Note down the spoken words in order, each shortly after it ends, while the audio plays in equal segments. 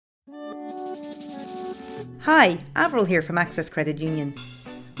Hi, Avril here from Access Credit Union.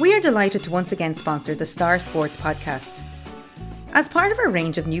 We are delighted to once again sponsor the Star Sports podcast. As part of our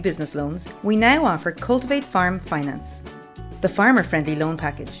range of new business loans, we now offer Cultivate Farm Finance, the farmer-friendly loan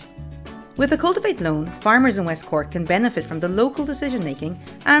package. With a Cultivate loan, farmers in West Cork can benefit from the local decision-making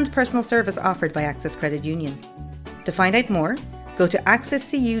and personal service offered by Access Credit Union. To find out more, go to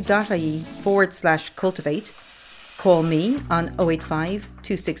accesscu.ie/cultivate, call me on 085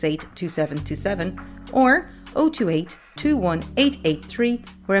 268 2727 or 028 21883,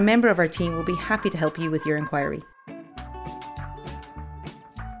 where a member of our team will be happy to help you with your inquiry.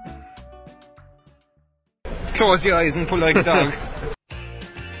 Close your eyes and pull like a dog.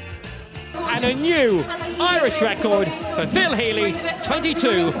 And a new Irish record for Phil Healy,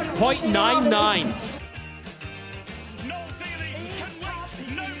 22.99.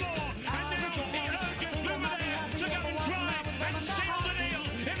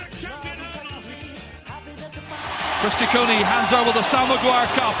 Christy Cooney hands over the Sam Maguire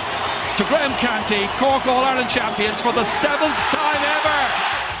Cup to Graham Canty, Cork All-Ireland champions for the 7th time ever.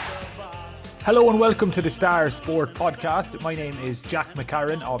 Hello and welcome to the Star Sport podcast. My name is Jack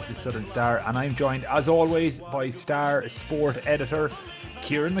McCarran of the Southern Star and I'm joined as always by Star Sport editor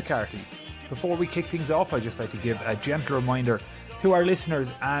Kieran McCarthy. Before we kick things off, I'd just like to give a gentle reminder to our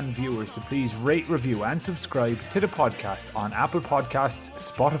listeners and viewers to please rate, review and subscribe to the podcast on Apple Podcasts,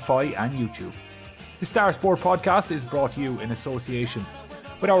 Spotify and YouTube. The Star Sport podcast is brought to you in association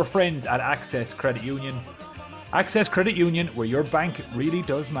with our friends at Access Credit Union. Access Credit Union, where your bank really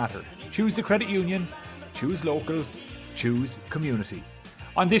does matter. Choose the credit union, choose local, choose community.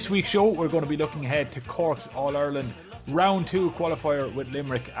 On this week's show, we're going to be looking ahead to Cork's All-Ireland Round 2 qualifier with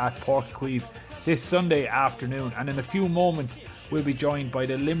Limerick at Páirc Uí Chaoimh this Sunday afternoon. And in a few moments, we'll be joined by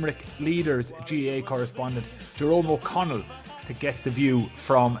the Limerick Leaders GAA correspondent Jerome O'Connell to get the view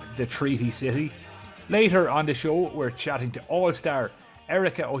from the Treaty City. Later on the show, we're chatting to All-Star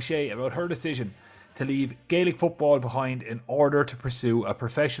Erika O'Shea about her decision to leave Gaelic football behind in order to pursue a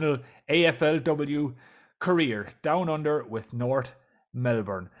professional AFLW career down under with North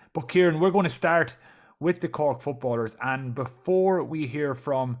Melbourne. But Kieran, we're going to start with the Cork footballers, and before we hear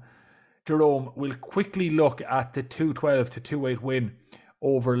from Jerome, we'll quickly look at the 2-12 to 2-8 win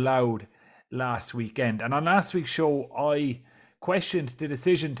over Louth last weekend. And on last week's show, I questioned the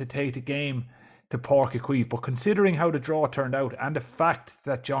decision to take the game to Páirc Uí Chaoimh, but considering how the draw turned out and the fact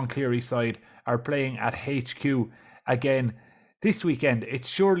that John Cleary's side are playing at HQ again this weekend, it's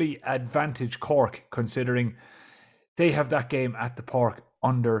surely advantage Cork considering they have that game at the Park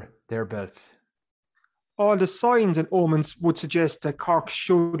under their belts. All the signs and omens would suggest that Cork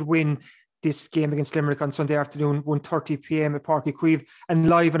should win this game against Limerick on Sunday afternoon, 1:30 p.m. at Páirc Uí Chaoimh, and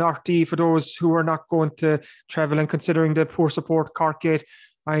live on RTÉ for those who are not going to travel. And considering the poor support Cork get,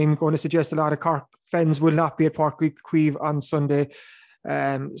 I'm going to suggest a lot of Cork fans will not be at Páirc Uí Chaoimh on Sunday.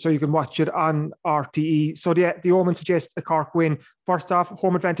 So you can watch it on RTE. So the omen suggests a Cork win. First off,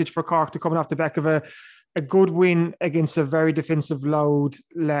 home advantage for Cork to coming off the back of a good win against a very defensive Louth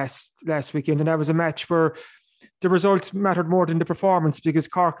last weekend. And that was a match where the result mattered more than the performance, because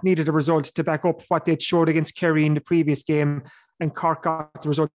Cork needed a result to back up what they'd showed against Kerry in the previous game. And Cork got the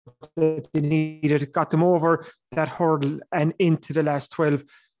result that they needed. It got them over that hurdle and into the last 12.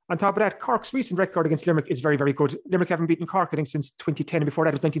 On top of that, Cork's recent record against Limerick is very, very good. Limerick haven't beaten Cork, I think, since 2010, and before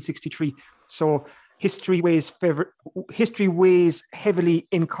that it was 1963. So history weighs heavily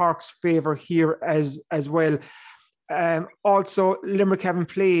in Cork's favour here as well. Also, Limerick haven't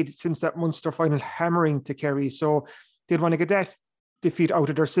played since that Munster final hammering to Kerry, so they'd want to get that defeat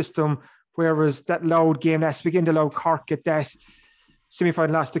out of their system, whereas that Louth game last weekend allowed Cork get that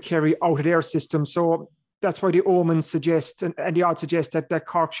semi-final loss to Kerry out of their system. So that's why the omens suggest and the odds suggest that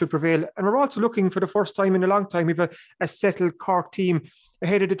Cork should prevail. And we're also looking for the first time in a long time, we have a settled Cork team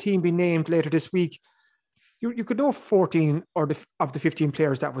ahead of the team being named later this week. You could know 14 of the 15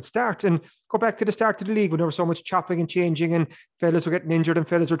 players that would start, and go back to the start of the league when there was so much chopping and changing and fellas were getting injured and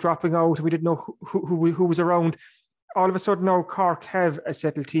fellas were dropping out and we didn't know who was around. All of a sudden now Cork have a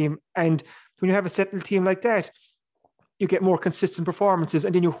settled team, and when you have a settled team like that, you get more consistent performances,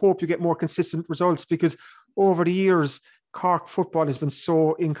 and then you hope you get more consistent results, because over the years Cork football has been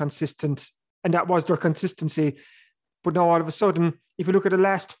so inconsistent, and that was their consistency. But now all of a sudden, if you look at the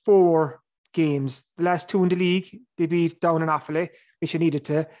last 4 games, the last 2 in the league, they beat down in Offaly, which they needed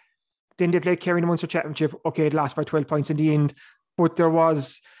to. Then they played Kerry in the Munster Championship. Okay, it lost by 12 points in the end, but there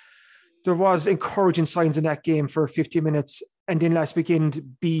was encouraging signs in that game for 50 minutes, and then last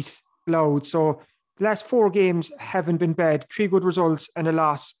weekend beat Louth. So the last 4 games haven't been bad. 3 good results and a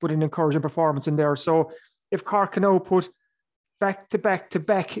loss, but an encouraging performance in there. So if Cork can now put back-to-back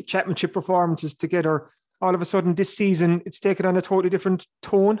championship performances together, all of a sudden this season it's taken on a totally different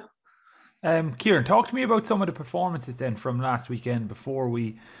tone. Kieran, talk to me about some of the performances then from last weekend before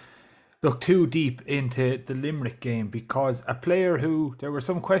we look too deep into the Limerick game, because a player who there were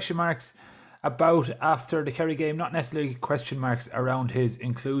some question marks about after the Kerry game, not necessarily question marks around his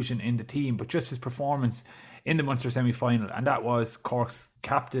inclusion in the team, but just his performance in the Munster semi-final, and that was Cork's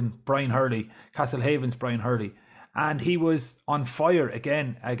captain, Brian Hurley, Castlehaven's Brian Hurley. And he was on fire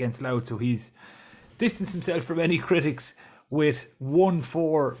again against Louth, so he's distanced himself from any critics with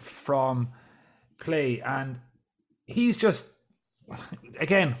 1-4 from play. And he's just,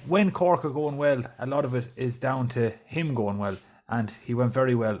 again, when Cork are going well, a lot of it is down to him going well, and he went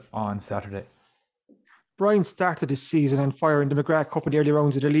very well on Saturday. Brian started this season on fire in the McGrath Cup in the early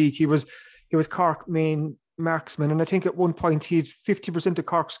rounds of the league. He was Cork main marksman, and I think at one point he had 50% of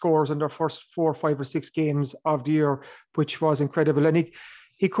Cork scores in their first 4, 5 or 6 games of the year, which was incredible. And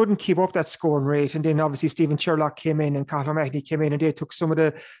he couldn't keep up that scoring rate. And then obviously Stephen Sherlock came in and Cathal O'Mahony came in, and they took some of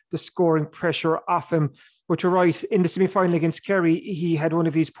the scoring pressure off him. But you're right, in the semi-final against Kerry, he had one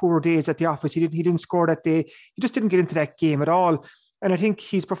of his poor days at the office. He didn't score that day. He just didn't get into that game at all. And I think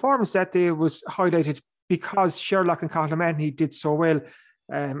his performance that day was highlighted because Sherlock and Cathal O'Mahony did so well.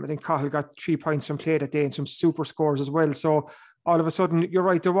 I think Cathal got 3 points from play that day and some super scores as well. So all of a sudden, you're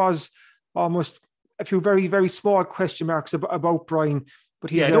right, there was almost a few very, very small question marks about Brian.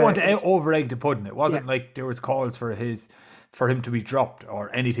 But I don't want to over-egg the pudding. It wasn't like there was calls for him to be dropped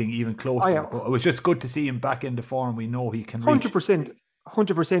or anything even close. But it was just good to see him back into form. We know he can reach.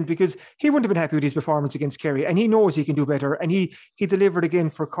 100%, because he wouldn't have been happy with his performance against Kerry, and he knows he can do better. And he delivered again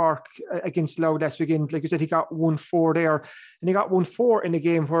for Cork against Louth last weekend. Like you said, he got 1-4 there, and he got 1-4 in a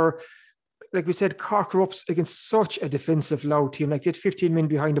game where, like we said, Cork were up against such a defensive Louth team. Like they had 15 men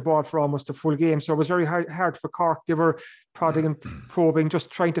behind the ball for almost a full game, so it was very hard for Cork. They were prodding and probing,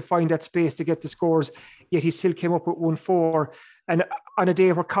 just trying to find that space to get the scores. Yet he still came up with 1-4. And on a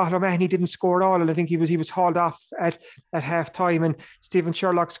day where Cathal O'Mahony didn't score at all, and I think he was hauled off at half time, and Stephen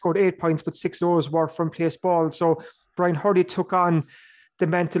Sherlock scored 8 points, but 6 of those were from place ball. So Brian Hurley took on the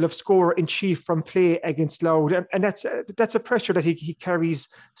mantle of scorer in chief from play against Louth, and that's a pressure that he carries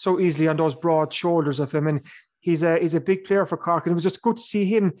so easily on those broad shoulders of him. And he's a big player for Cork, and it was just good to see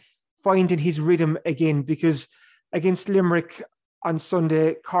him finding his rhythm again, because against Limerick on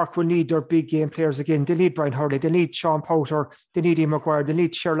Sunday, Cork will need their big game players again. They need Brian Hurley, they need Sean Powter, they need Ian Maguire, they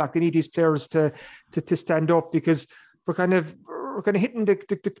need Sherlock, they need these players to stand up, because we're kind of hitting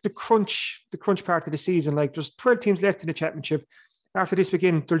the crunch part of the season. Like there's 12 teams left in the championship. After this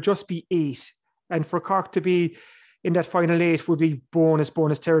weekend, there'll just be 8. And for Cork to be in that final 8 would be bonus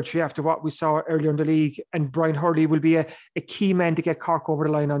territory after what we saw earlier in the league. And Brian Hurley will be a key man to get Cork over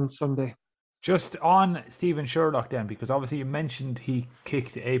the line on Sunday. Just on Stephen Sherlock then, because obviously you mentioned he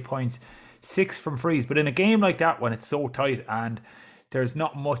kicked 8 points, 6 from frees. But in a game like that, when it's so tight and there's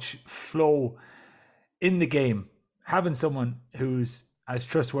not much flow in the game, having someone who's as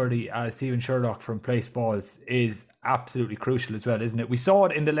trustworthy as Stephen Sherlock from place balls is absolutely crucial as well, isn't it? We saw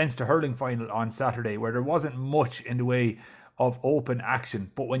it in the Leinster hurling final on Saturday, where there wasn't much in the way of open action.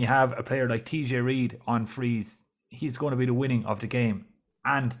 But when you have a player like TJ Reid on frees, he's going to be the winning of the game.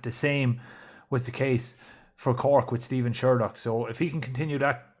 And the same was the case for Cork with Stephen Sherlock. So if he can continue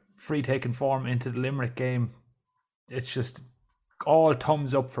that free-taking form into the Limerick game, it's just all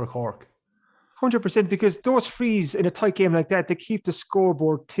thumbs up for Cork. 100%, because those frees in a tight game like that, they keep the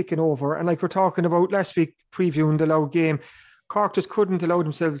scoreboard ticking over. And like we're talking about last week, previewing the Louth game, Cork just couldn't allow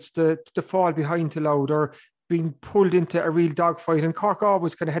themselves to fall behind to Louth or being pulled into a real dogfight. And Cork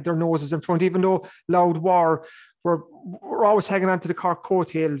always kind of had their noses in front, even though Louth were always hanging on to the Cork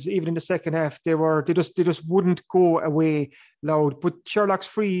coattails. Even in the second half, they just wouldn't go away, Louth. But Sherlock's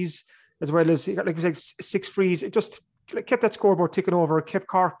frees, as well as, like we said, 6 frees, it just kept that scoreboard ticking over, kept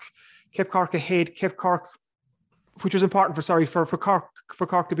Cork ahead, kept Cork, which was important for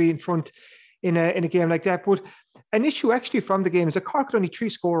Cork to be in front in a game like that. But an issue actually from the game is that Cork had only 3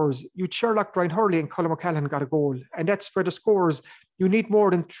 scorers. You had Sherlock, Brian Hurley and Colm O'Callaghan got a goal, and that's for the scores. You need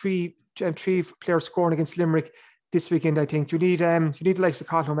more than three players scoring against Limerick this weekend. I think you need the likes of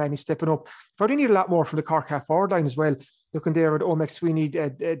Cathal O'Mahony stepping up. Probably need a lot more from the Cork half forward line as well. Looking there at O'Mac Sweeney,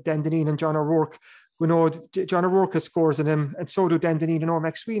 Dan Deneen and John O'Rourke. We know John O'Rourke has scores in him, and so do Dan Deneen and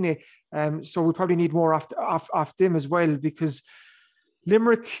O'Mac Sweeney. So we probably need more off them as well, because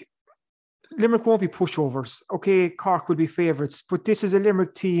Limerick won't be pushovers. Okay, Cork will be favourites, but this is a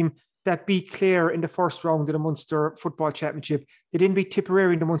Limerick team that beat Clare in the first round of the Munster Football Championship. They didn't beat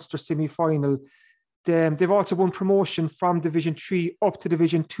Tipperary in the Munster semi-final. They've also won promotion from Division 3 up to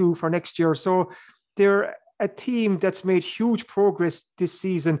Division 2 for next year. So they're a team that's made huge progress this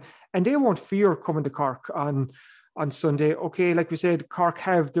season, and they won't fear coming to Cork on Sunday. Okay, like we said, Cork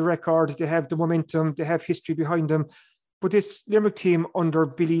have the record, they have the momentum, they have history behind them. But this Limerick team under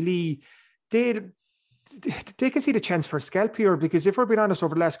Billy Lee, they can see the chance for a scalp here, because if we're being honest,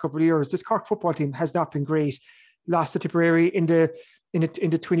 over the last couple of years, this Cork football team has not been great. Lost to Tipperary in the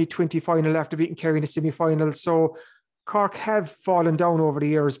 2020 final after beating Kerry in the semi-final. So Cork have fallen down over the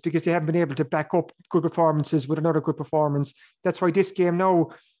years because they haven't been able to back up good performances with another good performance. That's why this game now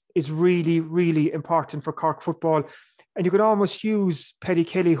is really, really important for Cork football. And you could almost use Paddy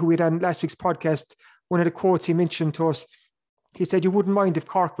Kelly, who we had on last week's podcast. One of the quotes he mentioned to us, he said, you wouldn't mind if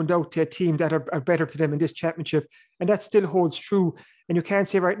Cork went out to a team that are better to them in this championship. And that still holds true. And you can't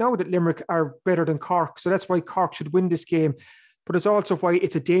say right now that Limerick are better than Cork. So that's why Cork should win this game. But it's also why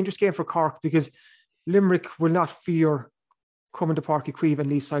it's a dangerous game for Cork, because Limerick will not fear coming to Páirc Uí Chaoimh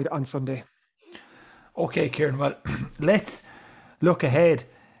and Leeside on Sunday. Okay, Kieran, well, let's look ahead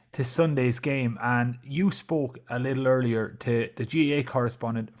to Sunday's game. And you spoke a little earlier to the GAA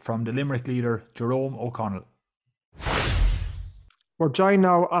correspondent from the Limerick Leader, Jerome O'Connell. We're joined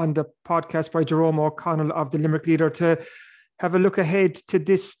now on the podcast by Jerome O'Connell of the Limerick Leader to have a look ahead to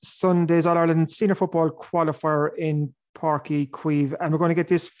this Sunday's All-Ireland Senior Football Qualifier in Páirc Uí Chaoimh. And we're going to get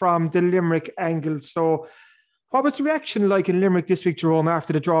this from the Limerick angle. So what was the reaction like in Limerick this week, Jerome,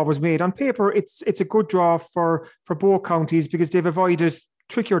 after the draw was made? On paper, it's a good draw for both counties because they've avoided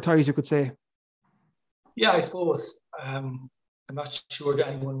trickier ties, you could say. Yeah, I suppose. I'm not sure that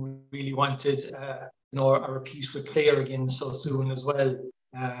anyone really wanted a repeat with Clare again so soon as well.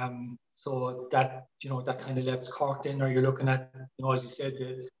 So that that kind of left Cork then, or you're looking at, as you said,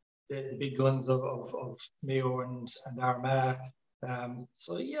 the big guns of Mayo and Armagh.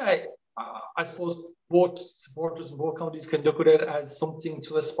 So yeah, I suppose both supporters in both counties can look at it as something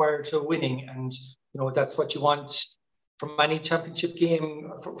to aspire to winning, and that's what you want from any championship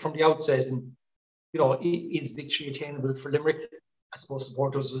game from the outset. And is victory attainable for Limerick? I suppose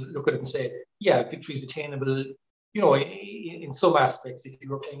supporters will look at it and say, yeah, victory is attainable, in some aspects. If you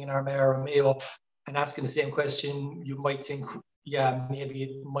were playing in Armagh or Mayo and asking the same question, you might think, yeah, maybe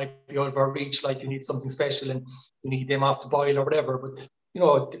it might be out of our reach, like you need something special and you need them off the boil or whatever. But,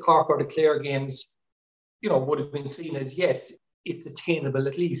 the Cork or the Clare games, would have been seen as, yes, it's attainable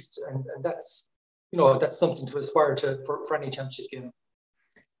at least. And that's, that's something to aspire to for any championship game.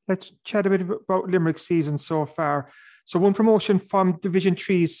 Let's chat a bit about Limerick's season so far. So one promotion from Division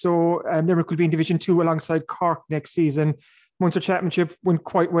 3, so Limerick will be in Division 2 alongside Cork next season. Munster Championship went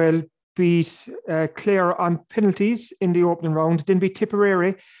quite well, beat Clare on penalties in the opening round, then beat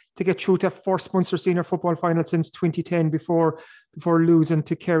Tipperary to get through to first Munster Senior Football final since 2010 before losing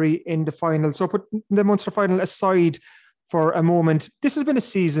to Kerry in the final. So put the Munster final aside for a moment. This has been a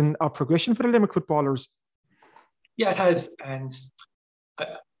season of progression for the Limerick footballers. Yeah, it has. And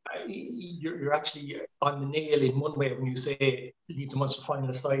you're actually on the nail in one way when you say leave the Munster final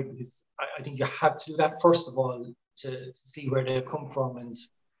aside, because I think you have to do that first of all to see where they've come from. And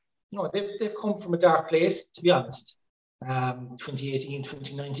they've come from a dark place, to be honest. 2018,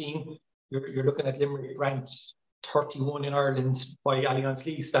 2019, you're looking at Limerick ranked 31 in Ireland by Allianz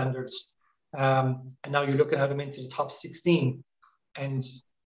League standards, and now you're looking at them into the top 16, and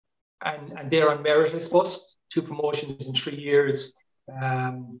they're on merit, I suppose. 2 promotions in 3 years.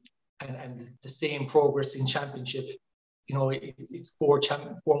 And the same progress in championship. It's 4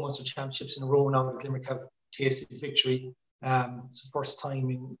 Munster championships in a row now that Limerick have tasted victory. It's the first time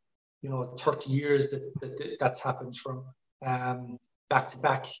in 30 years that's happened, from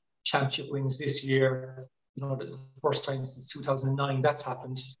back-to-back championship wins this year. The first time since 2009 that's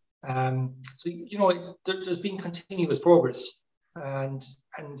happened. So there's been continuous progress, and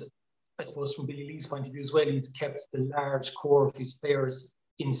I suppose from Billy Lee's point of view as well, he's kept the large core of his players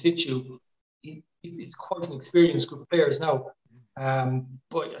in situ. It's quite an experienced group of players now.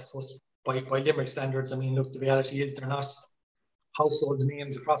 But I suppose by Limerick standards, I mean, look, the reality is they're not household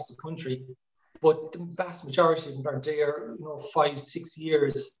names across the country, but the vast majority of them are there, 5-6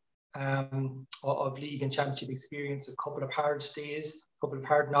 years of league and championship experience, a couple of hard days, a couple of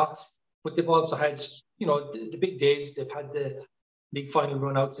hard knocks. But they've also had, the big days. They've had the league final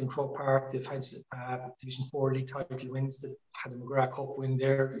run-outs in Croke Park. They've had Division 4 league title wins. They've had a McGrath Cup win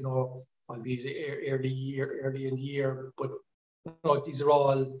there, albeit early in the year. But these are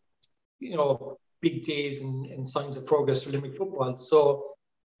all, big days and signs of progress for Limerick football. So,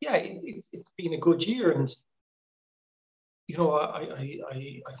 yeah, it's been a good year. And, I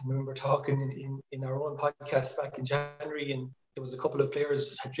can remember talking in our own podcast back in January, and there was a couple of players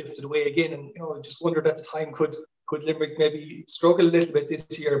that had drifted away again. And, I just wondered at the time, could Limerick maybe struggle a little bit this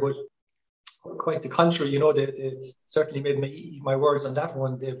year? But quite the contrary. They certainly made me eat my words on that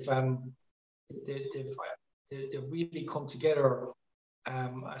one. They've really come together.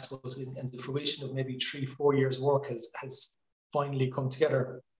 I suppose, in the fruition of maybe 3-4 years' work has finally come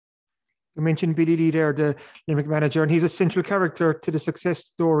together. You mentioned Billy Lee there, the Limerick manager, and he's a central character to the success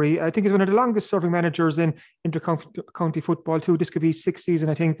story. I think he's one of the longest serving managers in inter-county football too. This could be 6th season,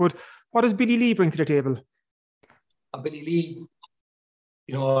 I think. But what does Billy Lee bring to the table? Billy Lee,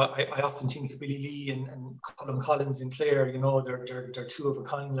 I often think of Billy Lee and Colin Collins in Clare. They're two of a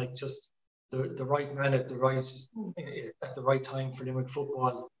kind, like just the right man at the right time for Limerick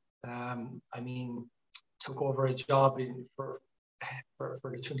football. Took over a job for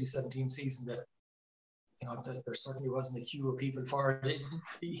the 2017 season that there certainly wasn't a queue of people for it.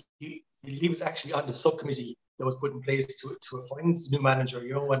 He was actually on the subcommittee that was put in place to find the new manager.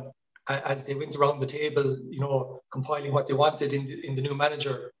 And as they went around the table, compiling what they wanted in the new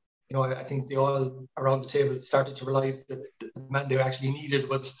manager, I think they all around the table started to realise that the man they actually needed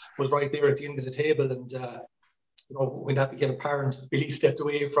was right there at the end of the table. And when that became apparent, Billy stepped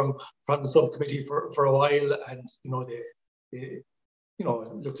away from the subcommittee for a while, and they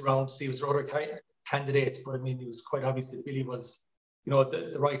looked around to see if there were other candidates. But it was quite obvious that Billy was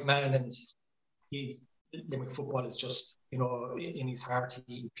the right man, and Limerick football is just in his heart.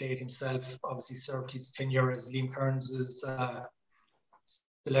 He played himself, obviously served his tenure as Liam Kearns'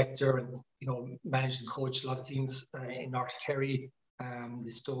 selector, and managed and coached a lot of teams in North Kerry,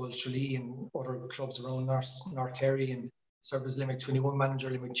 Listowel, Tralee, and other clubs around North Kerry, and served as Limerick 21 manager,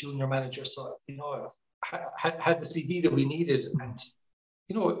 Limerick junior manager. So had the CV that we needed, and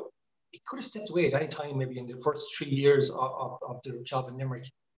he could have stepped away at any time, maybe in the first 3 years of the job in Limerick.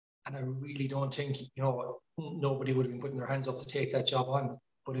 And I really don't think, nobody would have been putting their hands up to take that job on.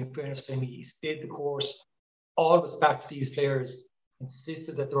 But in fairness to him, he stayed the course, always backed these players,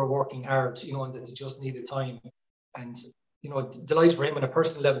 insisted that they were working hard, and that they just needed time. And, delighted for him on a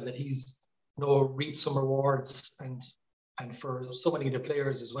personal level that he's, reaped some rewards, and for so many of the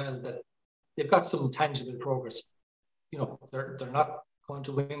players as well, that they've got some tangible progress. They're not going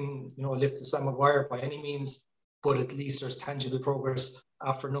to win, lift the Sam Maguire by any means, but at least there's tangible progress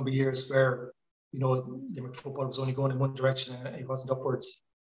after a number of years where, Limerick football was only going in one direction and it wasn't upwards.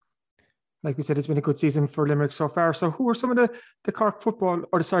 Like we said, it's been a good season for Limerick so far. So who are some of the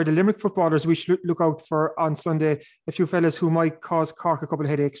Limerick footballers we should look out for on Sunday? A few fellas who might cause Cork a couple of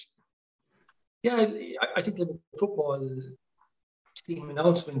headaches. Yeah, I think Limerick football team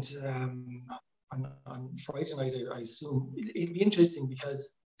announcement on Friday night, I assume it'll be interesting,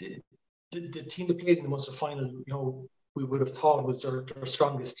 because the team that played in the Munster final, we would have thought was their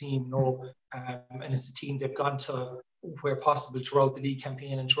strongest team, and it's a team they've gone to where possible throughout the league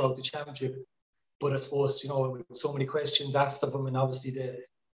campaign and throughout the championship. But I suppose, with so many questions asked of them, and obviously the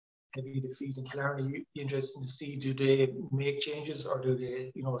heavy defeat in Killarney, it'd be interesting to see, do they make changes, or do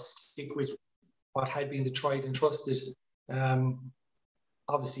they, stick with what had been the tried and trusted?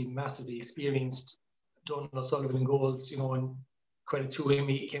 Obviously massively experienced Donald O'Sullivan in goals, and credit to him,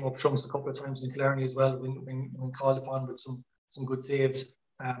 he came up trumps a couple of times in Killarney as well when called upon with some good saves.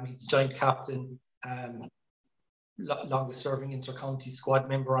 He's the joint captain, longest serving inter-county squad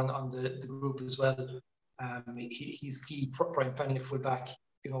member on the group as well. He's key. Brian Fanning, full back,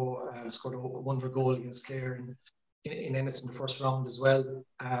 scored a wonder goal against Clare in Ennis in the first round as well.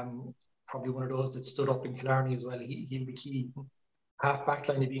 Probably one of those that stood up in Killarney as well. He'll be key. Half back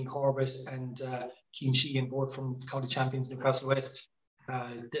line being Corbett and Cian Sheehan, both from county champions Newcastle West.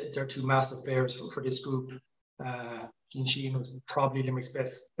 They're two massive players for this group. Cian Sheehan was probably Limerick's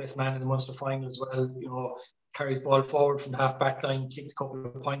best man in the Munster final as well. Carries ball forward from the half back line, kicked a couple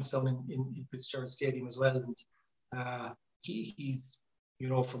of points down in Fitzgerald Stadium as well. And he's,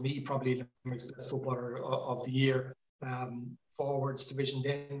 for me, probably Limerick's best footballer of the year. Forwards division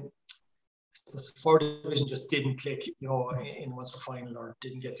then. The forward division just didn't click, in the Munster final, or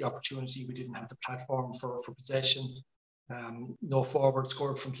didn't get the opportunity. We didn't have the platform for possession. No forward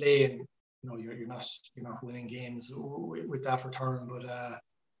scored from play, and you're not winning games with that return. But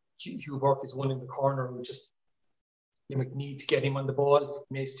Hugh Burke is one in the corner who just Limerick need to get him on the ball.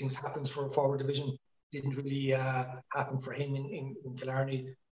 Makes things happen for a forward division. Didn't really happen for him in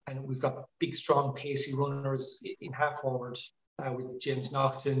Killarney, and we've got big, strong, pacey runners in half forward with James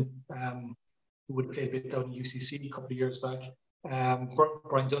Naughton, who would have played a bit down in UCC a couple of years back.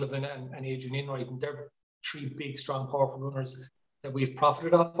 Brian Donovan and Adrian Enright, and they're three big, strong, powerful runners that we've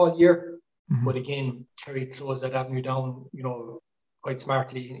profited off all year. Mm-hmm. But again, Kerry closed that avenue down, quite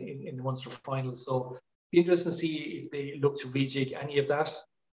smartly in the Munster final. So be interesting to see if they look to rejig any of that.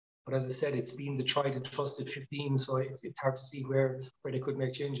 But as I said, it's been the tried and trusted 15, so it's hard to see where they could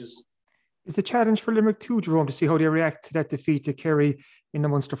make changes. It's a challenge for Limerick too, Jerome, to see how they react to that defeat to Kerry in the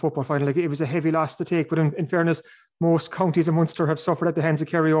Munster football final. Like, it was a heavy loss to take, but in fairness, most counties in Munster have suffered at the hands of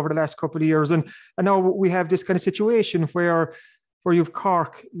Kerry over the last couple of years. And now we have this kind of situation where you've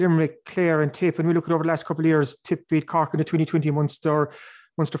Cork, Limerick, Clare and Tip, and we look at over the last couple of years, Tip beat Cork in the 2020 Munster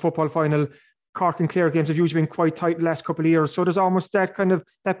football final. Cork and Clare games have usually been quite tight the last couple of years. So there's almost that kind of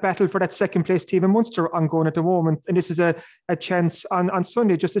that battle for that second place team in Munster ongoing at the moment. And this is a chance on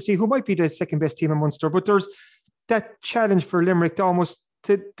Sunday just to see who might be the second best team in Munster. But there's that challenge for Limerick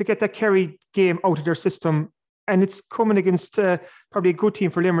to get that Kerry game out of their system. And it's coming against probably a good team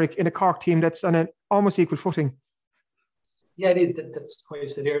for Limerick in a Cork team that's on an almost equal footing. Yeah, it is. That's why I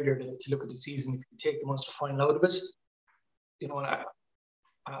said earlier that to look at the season, if you take the Munster final out of it, you know,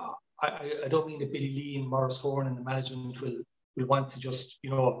 I don't mean that Billy Lee and Maurice Horn and the management will want to just,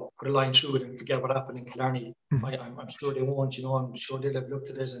 you know, put a line through it and forget what happened in Killarney. I'm sure they won't, you know, I'm sure they'll have looked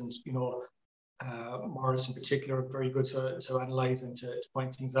at it and, you know, Maurice in particular, very good to analyse and to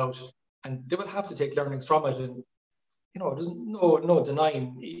point things out. And they will have to take learnings from it. And, you know, there's no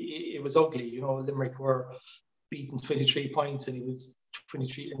denying it was ugly. You know, Limerick were beaten 23 points and it was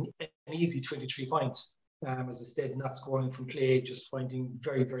an easy 23 points. As I said, not scoring from play, just finding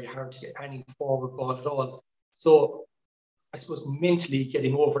very, very hard to get any forward ball at all. So I suppose mentally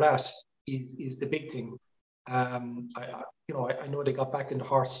getting over that is the big thing. I know they got back in the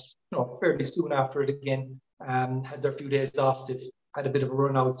horse, you know, fairly soon after it again. Had their few days off. They've had a bit of a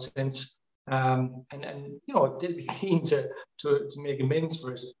run out since, and you know, they'll be keen to make amends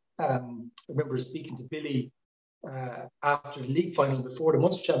for it. I remember speaking to Billy after the league final before the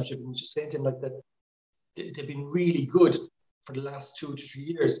Munster Championship, and just saying to him like that. They've been really good for the last 2 to 3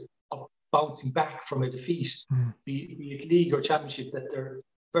 years of bouncing back from a defeat, be it league or championship, that they're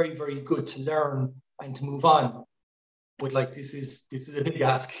very, very good to learn and to move on. But like this is a big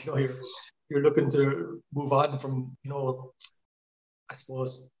ask. You know, you're looking to move on from, you know, I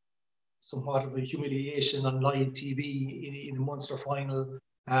suppose somewhat of a humiliation on live TV in the Munster final.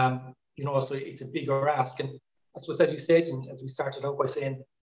 You know, so it's a bigger ask. And I suppose, as you said, and as we started out by saying,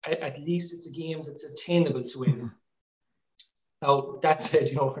 at least it's a game that's attainable to win. Now, that said,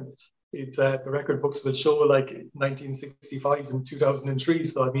 you know, it's the record books will show like 1965 and 2003.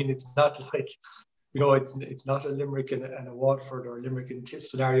 So, I mean, it's not like, you know, it's not a Limerick and a Waterford or a Limerick and Tip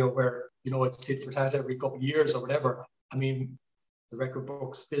scenario where, you know, it's tit for tat every couple of years or whatever. I mean, the record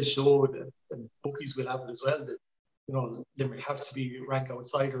books still show that, and bookies will have it as well, that, you know, Limerick have to be rank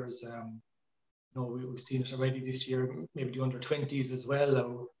outsiders. You know, we've seen it already this year, maybe the under-20s as well.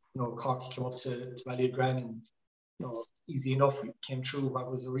 You know, Cork came up to Ballygran and, you know, easy enough came through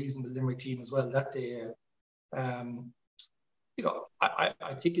what was a reasonable Limerick team as well that day. You know,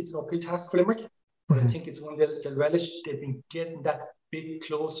 I think it's an uphill task for Limerick, but I think it's one they'll relish. They've been getting that bit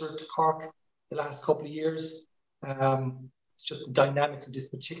closer to Cork the last couple of years. It's just the dynamics of this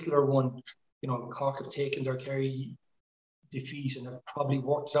particular one. You know, Cork have taken their Kerry defeat and have probably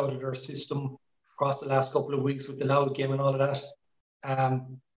worked it out of their system across the last couple of weeks with the Loud game and all of that.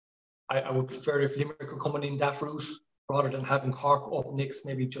 I would prefer if Limerick were coming in that route rather than having Cork up next,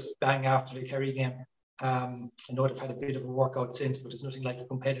 maybe just bang after the Kerry game. I know they've had a bit of a workout since, but there's nothing like a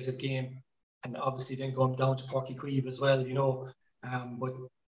competitive game. And obviously then going down to Páirc Uí Chaoimh as well, you know. But you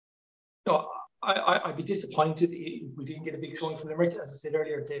know, I'd be disappointed if we didn't get a big showing from Limerick. As I said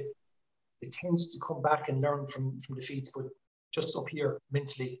earlier, they tend to come back and learn from defeats, but just up here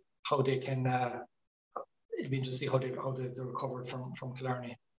mentally, how they can it'll be interesting to see how they've recovered from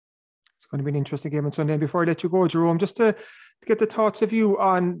Killarney. It's going to be an interesting game on Sunday. And before I let you go, Jerome, just to get the thoughts of you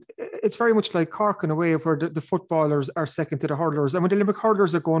on, it's very much like Cork in a way where the footballers are second to the hurlers. And when the Limerick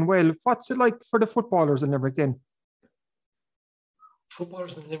hurlers are going well, what's it like for the footballers in Limerick then?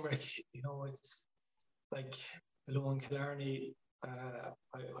 Footballers in Limerick, you know, it's like below in Killarney.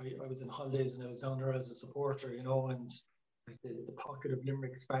 I was in holidays and I was down there as a supporter, you know, and like the pocket of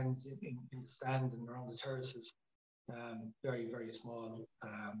Limerick fans in the stand and around the terraces, very, very small.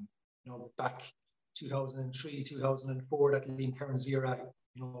 You know, back 2003, 2004, that Liam Kearns era,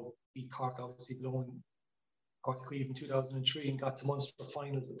 you know, beat Cork obviously blowing Páirc Uí Chaoimh in 2003 and got to Munster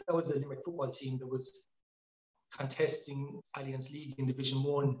finals. But that was a Limerick football team that was contesting Alliance League in Division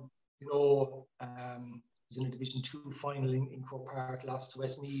 1. You know, was in a Division 2 final in Croke Park, lost to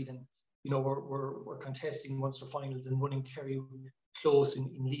Westmeath, and you know, we're contesting Munster finals and running Kerry close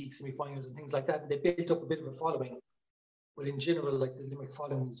in league semi-finals and things like that. And they built up a bit of a following. But in general, like the Limerick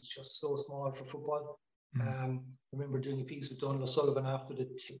following is just so small for football. I remember doing a piece with Donald O'Sullivan after the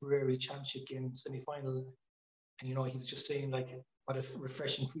Tipperary Championship game semi-final, and you know, he was just saying like what a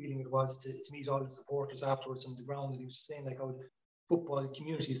refreshing feeling it was to meet all the supporters afterwards on the ground, and he was just saying like how football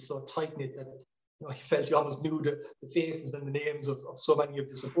community is so tight-knit that you felt you almost knew the faces and the names of so many of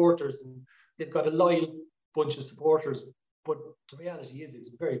the supporters, and they've got a loyal bunch of supporters. But the reality is,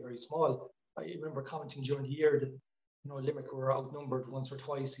 it's very, very small. I remember commenting during the year that Limerick were outnumbered once or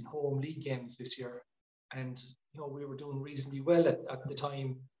twice in home league games this year, and we were doing reasonably well at the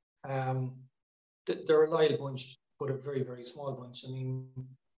time. They're a loyal bunch, but a very, very small bunch. I mean,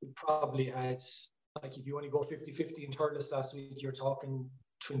 we probably had, like, if you only go 50-50 in Thurles last week, you're talking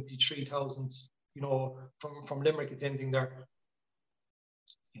 23,000. From Limerick, it's ending there.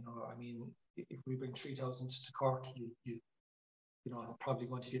 I mean, if we bring 3,000 to Cork, you probably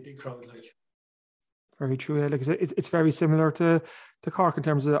going to be a big crowd, like. Very true. Like it's very similar to Cork in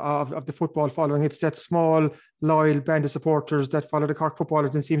terms of the football following. It's that small, loyal band of supporters that follow the Cork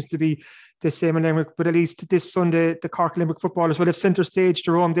footballers, and seems to be the same in Limerick. But at least this Sunday, the Cork Limerick footballers will have centre stage.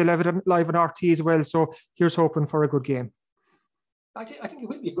 Jerome, they'll have it live on RT as well. So here's hoping for a good game. I think it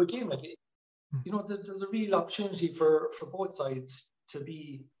will be a good game. Like, there's a real opportunity for both sides to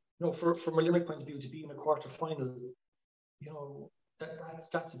be, from a Limerick point of view, to be in a quarter final.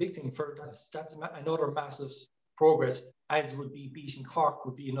 That's a big thing. That's another massive progress, as would be beating Cork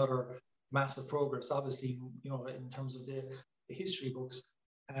would be another massive progress, obviously, in terms of the history books.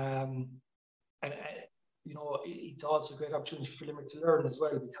 And it's also a great opportunity for Limerick to learn as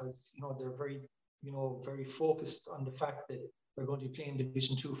well, because they're very very focused on the fact that they're going to be playing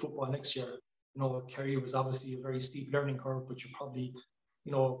Division 2 football next year. Kerry was obviously a very steep learning curve, but you're probably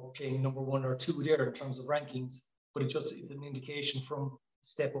playing number 1 or 2 there in terms of rankings. But it just is an indication from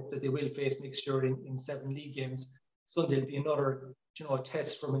step up that they will face next year in 7 league games. Sunday will be another,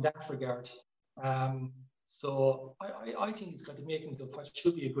 test from in that regard. So I think it's got the makings of what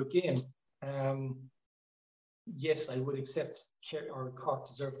should be a good game. Yes, I would accept Cork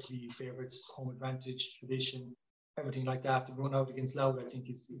deserve to be favourites, home advantage, tradition, everything like that. The run out against Louth, I think,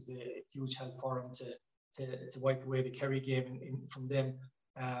 is a huge help for them to wipe away the Kerry game from them.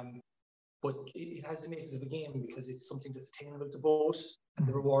 But it has the makings of a game because it's something that's attainable to both, and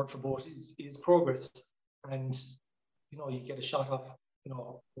the reward for both is progress. And you get a shot off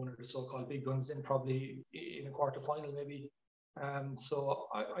one of the so-called big guns, then probably in a quarter final maybe. So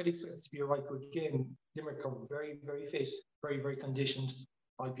I'd expect it to be a right good game. Limerick are very, very fit, very, very conditioned,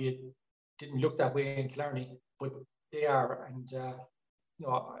 albeit didn't look that way in Killarney, but they are. And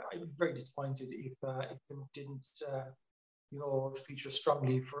I'd be very disappointed if Limerick didn't feature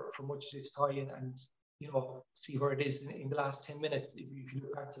strongly for much of this tie and see where it is in the last 10 minutes. If you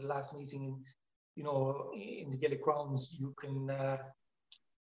look back to the last meeting in the Gaelic grounds, you can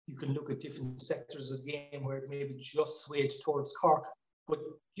look at different sectors of the game where it maybe just swayed towards Cork. But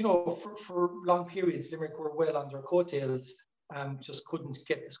for long periods, Limerick were well on their coattails, just couldn't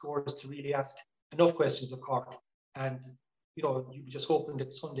get the scores to really ask enough questions of Cork. And you just hoping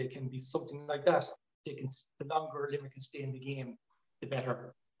that Sunday can be something like that. The longer Limerick can stay in the game, the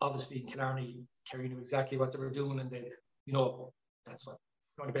better. Obviously, in Killarney, Kerry knew exactly what they were doing, and they, that's what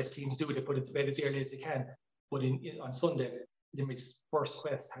one of the best teams do. They put it to bed as early as they can. But on Sunday, Limerick's first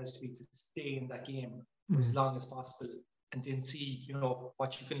quest has to be to stay in that game as long as possible, and then see,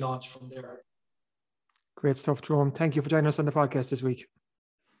 what you can launch from there. Great stuff, Jerome. Thank you for joining us on the podcast this week.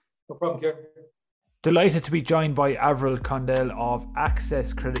 No problem, Kieran. Delighted to be joined by Avril Condell of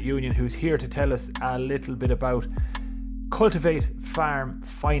Access Credit Union, who's here to tell us a little bit about Cultivate Farm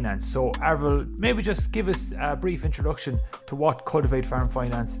Finance. So Avril, maybe just give us a brief introduction to what Cultivate Farm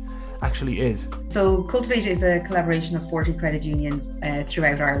Finance actually is. So Cultivate is a collaboration of 40 credit unions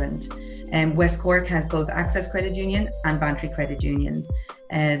throughout Ireland. West Cork has both Access Credit Union and Bantry Credit Union.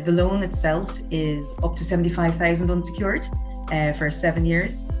 The loan itself is up to 75,000 unsecured for 7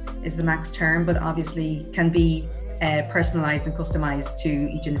 years is the max term, but obviously can be personalised and customised to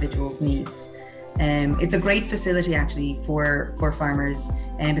each individual's needs. It's a great facility actually for farmers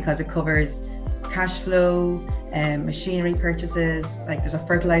because it covers cash flow, machinery purchases, like there's a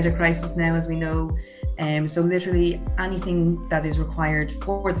fertiliser crisis now, as we know. So literally anything that is required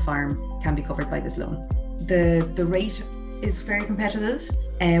for the farm can be covered by this loan. The rate is very competitive.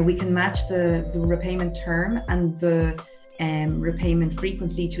 We can match the repayment term and the repayment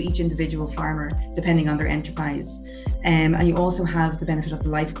frequency to each individual farmer depending on their enterprise. And you also have the benefit of the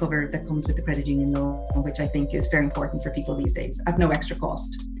life cover that comes with the credit union loan, which I think is very important for people these days at no extra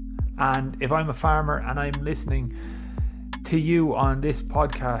cost. And if I'm a farmer and I'm listening to you on this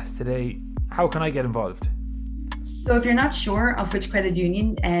podcast today, how can I get involved? So if you're not sure of which credit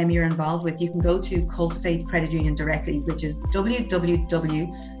union you're involved with, you can go to Cultivate Credit Union directly, which is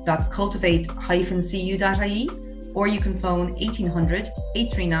www.cultivate-cu.ie, or you can phone 1800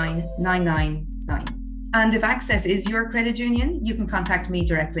 839 999. And if Access is your credit union, you can contact me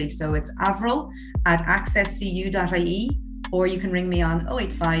directly. So it's avril@accesscu.ie, or you can ring me on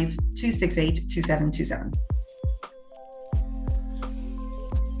 085 268 2727.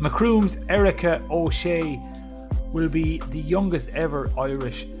 Macroom's Erika O'Shea will be the youngest ever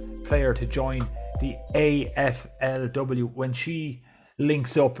Irish player to join the AFLW when she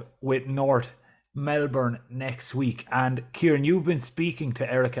links up with North Melbourne next week. And Kieran, you've been speaking to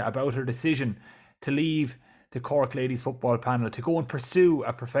Erika about her decision to leave the Cork Ladies Football Panel to go and pursue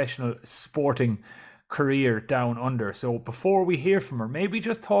a professional sporting career down under. So before we hear from her, maybe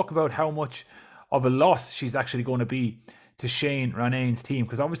just talk about how much of a loss she's actually going to be to Shane Ranane's team,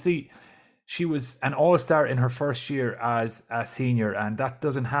 because obviously she was an all-star in her first year as a senior, and that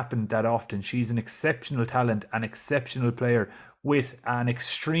doesn't happen that often. She's an exceptional talent, an exceptional player with an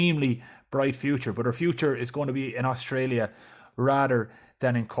extremely bright future, but her future is going to be in Australia rather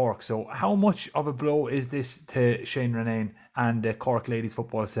than in Cork. So how much of a blow is this to Shane Ranane and the Cork Ladies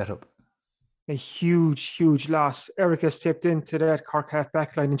football setup? A huge loss. Erika stepped into that Cork half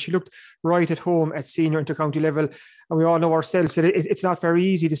back line and she looked right at home at senior intercounty level. And we all know ourselves that it's not very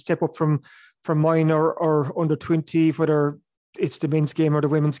easy to step up from minor or under 20, whether it's the men's game or the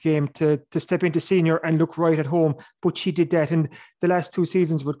women's game, to step into senior and look right at home. But she did that. And the last 2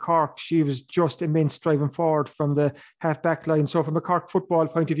 seasons with Cork, she was just immense driving forward from the half back line. So from a Cork football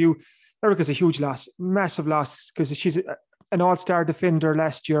point of view, Erika's a huge loss, massive loss, because she's an all-star defender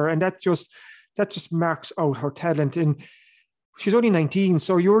last year. And that just marks out her talent. And she's only 19.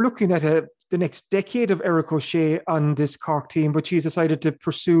 So you're looking at the next decade of Erika O'Shea on this Cork team, but she's decided to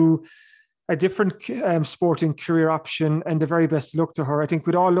pursue a different sporting career option, and the very best luck to her. I think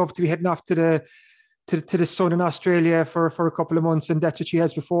we'd all love to be heading off to the sun in Australia for a couple of months, and that's what she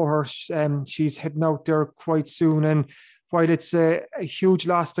has before her. She's heading out there quite soon. And while it's a huge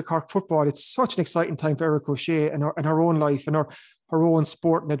loss to Cork football, it's such an exciting time for Erika O'Shea and her own life and her own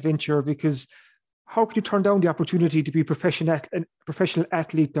sport and adventure, because how could you turn down the opportunity to be a professional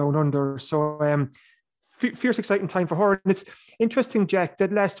athlete down under? So fierce exciting time for her. And it's interesting, Jack,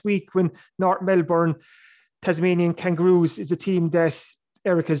 that last week when North Melbourne Tasmanian Kangaroos is a team that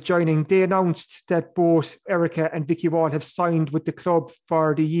Erika's joining, they announced that both Erika and Vicky Wall have signed with the club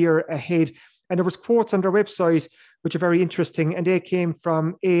for the year ahead. And there was quotes on their website which are very interesting, and they came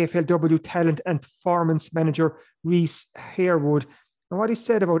from AFLW talent and performance manager Rhys Harewood. And what he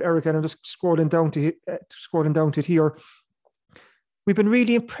said about Erika, and I'm just scrolling down to it here. We've been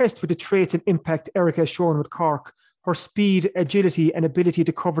really impressed with the traits and impact Erika has shown with Cork. Her speed, agility, and ability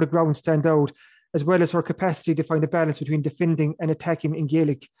to cover the ground stand out, as well as her capacity to find a balance between defending and attacking in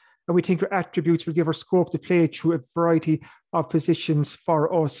Gaelic. And we think her attributes will give her scope to play through a variety of positions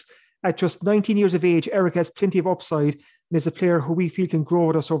for us. At just 19 years of age, Erika has plenty of upside and is a player who we feel can grow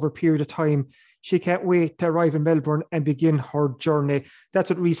with us over a period of time. She can't wait to arrive in Melbourne and begin her journey.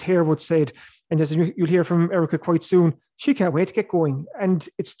 That's what Rhys Harewood said. And as you'll hear from Erika quite soon, she can't wait to get going. And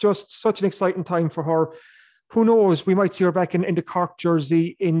it's just such an exciting time for her. Who knows, we might see her back in the Cork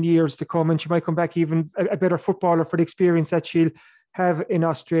jersey in years to come, and she might come back even a better footballer for the experience that she'll have in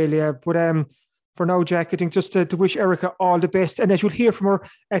Australia. But for now, Jack, I think just to wish Erika all the best. And as you'll hear from her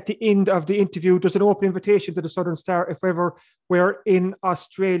at the end of the interview, there's an open invitation to the Southern Star, if ever we're in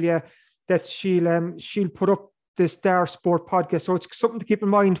Australia, that she'll put up the Star Sport podcast. So it's something to keep in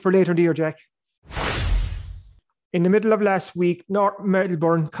mind for later in the year, Jack. In the middle of last week, North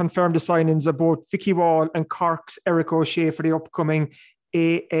Melbourne confirmed the signings of both Vicky Wall and Cork's Erika O'Shea for the upcoming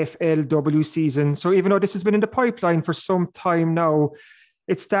AFLW season. So even though this has been in the pipeline for some time now,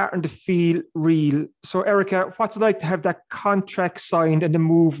 it's starting to feel real. So Erika, what's it like to have that contract signed and the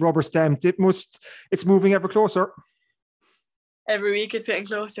move rubber stamped? It's moving ever closer. Every week it's getting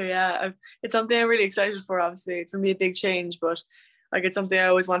closer, yeah. It's something I'm really excited for, obviously. It's going to be a big change, but it's something I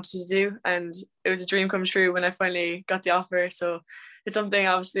always wanted to do, and it was a dream come true when I finally got the offer. So it's something,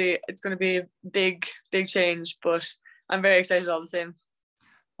 obviously, it's going to be a big change, but I'm very excited all the same.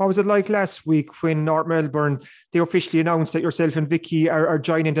 What was it like last week when North Melbourne, they officially announced that yourself and Vicky are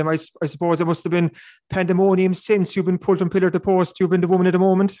joining them? I suppose it must have been pandemonium since you've been pulled from pillar to post. You've been the woman of the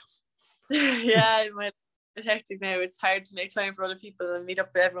moment. Yeah, it might be hectic now. It's hard to make time for other people and meet up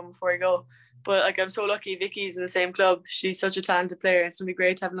with everyone before I go. But I'm so lucky Vicky's in the same club. She's such a talented player. It's going to be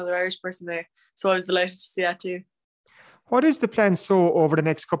great to have another Irish person there. So I was delighted to see that too. What is the plan over the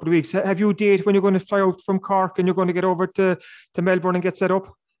next couple of weeks? Have you a date when you're going to fly out from Cork and you're going to get over to Melbourne and get set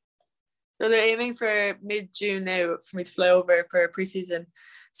up? So they're aiming for mid-June now for me to fly over for pre-season.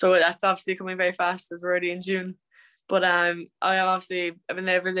 So that's obviously coming very fast as we're already in June. But I am obviously,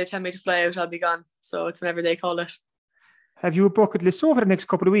 whenever they tell me to fly out, I'll be gone. So it's whenever they call it. Have you a bucket list over the next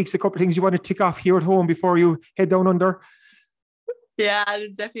couple of weeks? A couple of things you want to tick off here at home before you head down under? Yeah,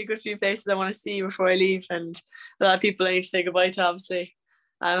 there's definitely a good few places I want to see before I leave, and a lot of people I need to say goodbye to, obviously.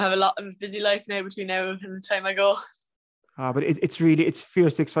 I have a lot of busy life now between now and the time I go. But it's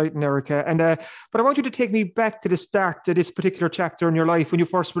fierce exciting, Erika. And but I want you to take me back to the start of this particular chapter in your life when you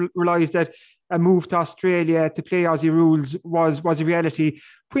first realised that a move to Australia to play Aussie rules was a reality.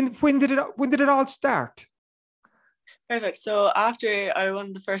 When did it all start? Perfect. So after I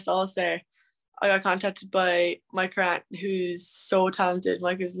won the first All-Star, I got contacted by Mike Grant, who's so talented.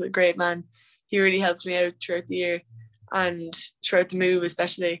 Mike is a great man. He really helped me out throughout the year and throughout the move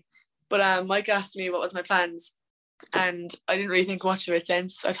especially. But Mike asked me what was my plans, and I didn't really think much of it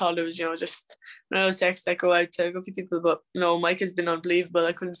since. I thought it was, just one of those texts that go out to a few people. But Mike has been unbelievable.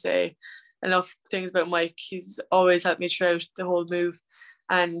 I couldn't say enough things about Mike. He's always helped me throughout the whole move.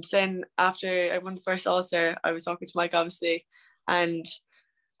 And then after I won the first All-Star, I was talking to Mike, obviously. And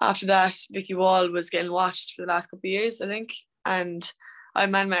after that, Vicky Wall was getting watched for the last couple of years, I think. And I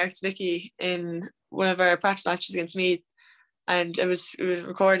man-marked Vicky in one of our practice matches against Meath. And it was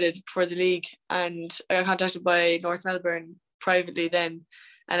recorded for the league. And I got contacted by North Melbourne privately then.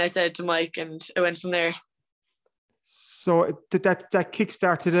 And I said to Mike, and I went from there. So that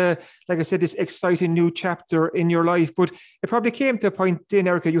kick-started, like I said, this exciting new chapter in your life. But it probably came to a point then,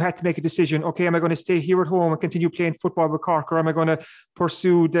 Erika, you had to make a decision. Okay, am I going to stay here at home and continue playing football with Cork, or am I going to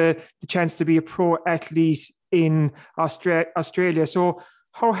pursue the chance to be a pro athlete in Australia? So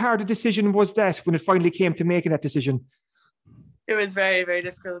how hard a decision was that when it finally came to making that decision? It was very, very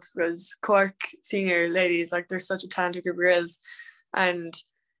difficult because Cork senior ladies, they're such a talented group of girls. And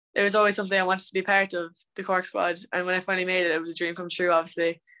it was always something I wanted to be part of, the Cork squad. And when I finally made it, it was a dream come true,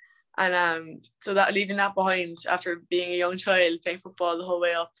 obviously. And so that leaving that behind after being a young child, playing football the whole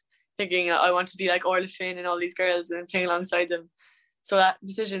way up, thinking I want to be like Orla Finn and all these girls and playing alongside them. So that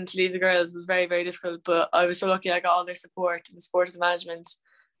decision to leave the girls was very, very difficult. But I was so lucky I got all their support and the support of the management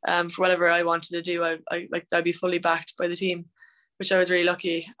for whatever I wanted to do. I'd be fully backed by the team, which I was really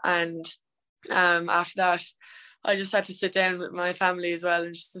lucky. And after that, I just had to sit down with my family as well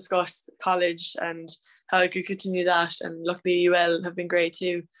and just discuss college and how I could continue that. And luckily UL have been great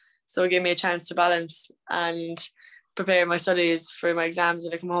too. So it gave me a chance to balance and prepare my studies for my exams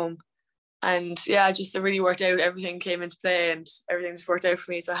when I come home. And yeah, it really worked out. Everything came into play and everything just worked out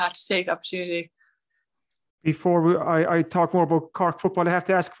for me. So I had to take the opportunity. Before I talk more about Cork football, I have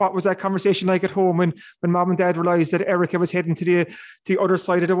to ask, what was that conversation like at home when Mom and Dad realised that Erika was heading to the other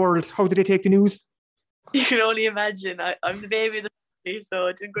side of the world? How did they take the news? You can only imagine. I'm the baby of the family, so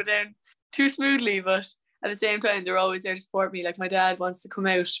it didn't go down too smoothly, but at the same time, they're always there to support me. Like, my dad wants to come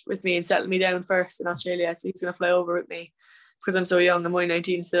out with me and settle me down first in Australia, so he's going to fly over with me because I'm so young. I'm only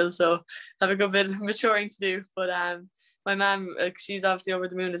 19 still, so I have a good bit of maturing to do. But my mum, she's obviously over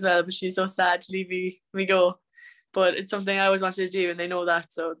the moon as well, but she's so sad to leave me go. But it's something I always wanted to do, and they know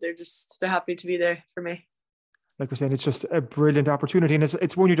that, so they're happy to be there for me. Like we're saying, it's just a brilliant opportunity, and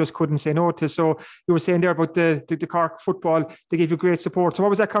it's one you just couldn't say no to. So you were saying there about the Cork football, they gave you great support. So what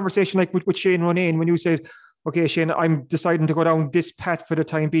was that conversation like with Shane Ronayne when you said, okay, Shane, I'm deciding to go down this path for the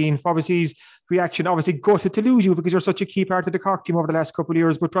time being? What was his reaction? Obviously gutted to lose you because you're such a key part of the Cork team over the last couple of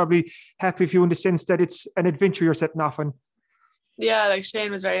years, but probably happy for you in the sense that it's an adventure you're setting off on. Yeah, Shane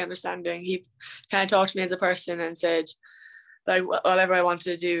was very understanding. He kind of talked to me as a person and said, whatever I wanted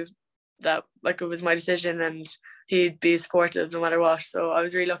to do, that it was my decision, and he'd be supportive no matter what. So I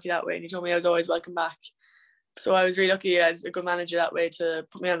was really lucky that way, and he told me I was always welcome back. So I was really lucky I had a good manager that way to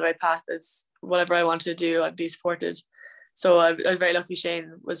put me on the right path. As whatever I wanted to do, I'd be supported. So I was very lucky.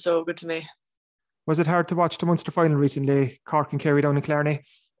 Shane was so good to me. Was it hard to watch the Munster final recently, Cork and Kerry down in Clarny?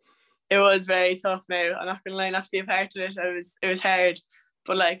 It was very tough now. I'm not going to lie, not to be a part of it. It was hard.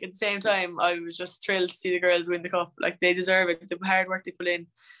 But at the same time, I was just thrilled to see the girls win the cup. They deserve it. The hard work they put in.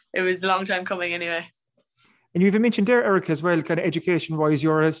 It was a long time coming anyway. And you even mentioned there, Erika, as well, kind of education-wise,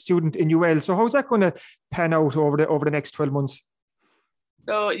 you're a student in UL. So how's that going to pan out over the next 12 months?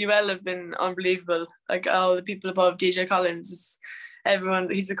 So UL have been unbelievable. All the people above, DJ Collins, everyone,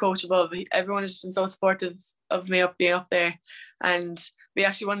 he's the coach above. Everyone has been so supportive of me being up there. And we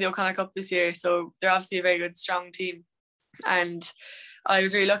actually won the O'Connell Cup this year. So they're obviously a very good, strong team. And I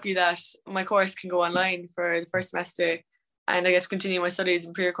was really lucky that my course can go online for the first semester, and I get to continue my studies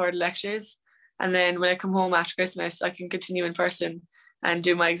in pre-recorded lectures. And then when I come home after Christmas, I can continue in person and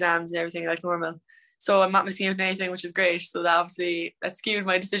do my exams and everything like normal. So I'm not missing out on anything, which is great. So that skewed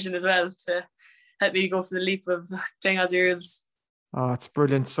my decision as well to help me go for the leap of playing Aussie rules. Oh, it's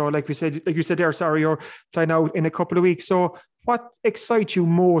brilliant. So like you said there, you're flying out in a couple of weeks. So what excites you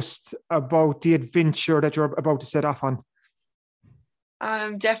most about the adventure that you're about to set off on?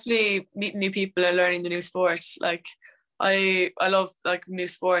 Definitely meeting new people and learning the new sport. Like I love like new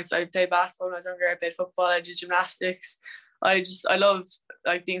sports. I played basketball when I was younger. I played football. I did gymnastics. I love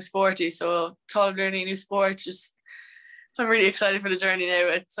like being sporty. So thought of learning a new sport. I'm really excited for the journey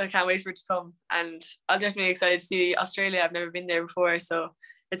now. I can't wait for it to come. And I'm definitely excited to see Australia. I've never been there before, so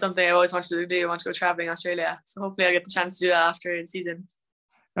it's something I always wanted to do. I want to go traveling Australia. So hopefully I get the chance to do that after the season.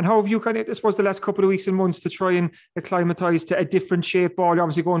 And how have you kind of, I suppose, the last couple of weeks and months to try and acclimatise to a different shape ball? You're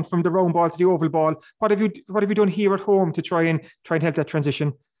obviously going from the round ball to the oval ball. What have you done here at home to try and help that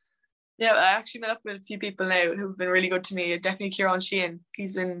transition? Yeah, I actually met up with a few people now who've been really good to me. Definitely Jerome O'Shea.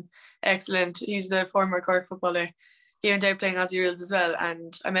 He's been excellent. He's the former Cork footballer. He went out playing Aussie rules as well,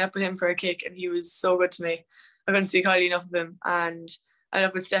 and I met up with him for a kick, and he was so good to me. I couldn't speak highly enough of him. And I met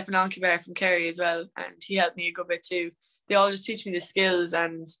up with Stefan Onkibar from Kerry as well, and he helped me a good bit too. They all just teach me the skills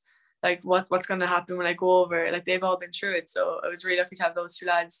and like what's going to happen when I go over. Like they've all been through it, so I was really lucky to have those two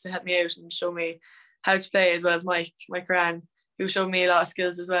lads to help me out and show me how to play, as well as Mike Moran, who showed me a lot of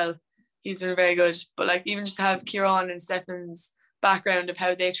skills as well. He's been very good. But like even just to have Kieran and Stefan's background of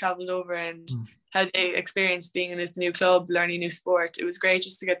how they travelled over and how they experienced being in this new club, learning a new sport, it was great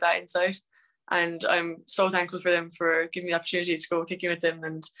just to get that insight. And I'm so thankful for them for giving me the opportunity to go kicking with them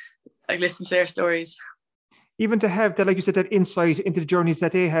and like listen to their stories. Even to have that, like you said, that insight into the journeys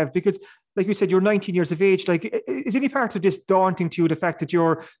that they have, because like you said, you're 19 years of age. Like, is any part of this daunting to you, the fact that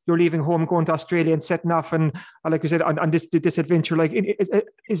you're leaving home, going to Australia and setting off and like you said, on this adventure? Like,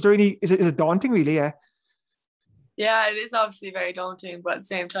 is it daunting really? Yeah, it is obviously very daunting, but at the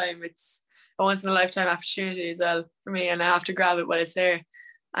same time, it's a once in a lifetime opportunity as well for me, and I have to grab it while it's there.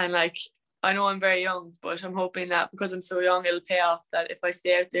 And like, I know I'm very young, but I'm hoping that because I'm so young, it'll pay off, that if I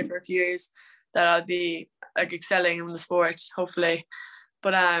stay out there for a few years, that I'll be like excelling in the sport, hopefully.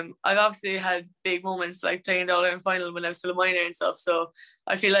 But I've obviously had big moments like playing the All-Ireland final when I was still a minor and stuff. So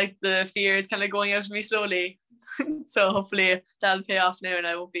I feel like the fear is kind of going out of me slowly. So hopefully that'll pay off now and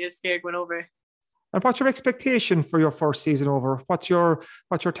I won't be as scared going over. And what's your expectation for your first season over? What's your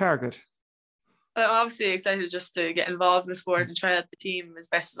target? I'm obviously excited just to get involved in the sport and try out the team as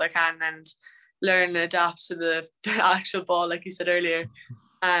best as I can and learn and adapt to the actual ball, like you said earlier.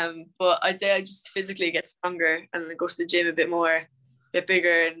 But I'd say I just physically get stronger and go to the gym a bit more, get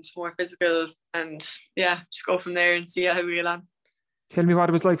bigger and more physical, and yeah, just go from there and see how we get on. Tell me what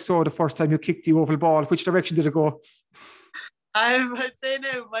it was like. So the first time you kicked the oval ball, which direction did it go? I'd say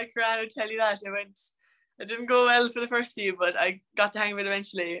no, Mike Moran would tell you that. I didn't go well for the first few, but I got the hang of it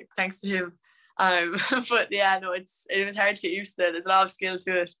eventually, thanks to him. But yeah, no, it was hard to get used to. There's a lot of skill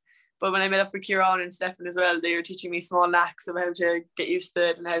to it. But when I met up with Kieran and Stefan as well, they were teaching me small knacks of how to get used to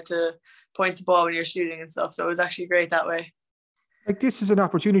it and how to point the ball when you're shooting and stuff. So it was actually great that way. Like, this is an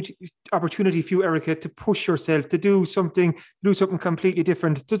opportunity for you, Erika, to push yourself, to do something completely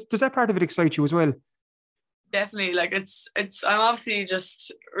different. Does that part of it excite you as well? Definitely. Like I'm obviously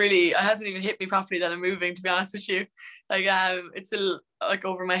just really, it hasn't even hit me properly that I'm moving, to be honest with you. Like it's still like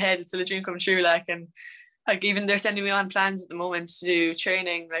over my head. It's still a dream come true. Like even they're sending me on plans at the moment to do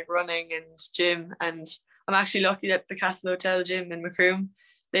training, like running and gym. And I'm actually lucky that the Castle Hotel gym in Macroom,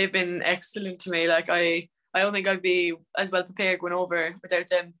 they've been excellent to me. Like I don't think I'd be as well prepared going over without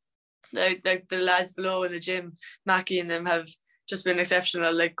them. The lads below in the gym, Mackie and them, have just been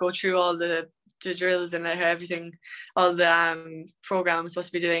exceptional. Like go through all the drills and everything, all the program I'm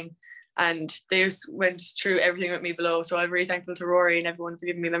supposed to be doing. And they just went through everything with me below. So I'm really thankful to Rory and everyone for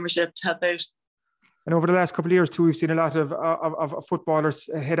giving me membership to help out. And over the last couple of years too, we've seen a lot of footballers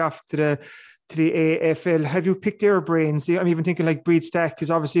head off to the AFL. Have you picked their brains? I'm even thinking like Breed Stack is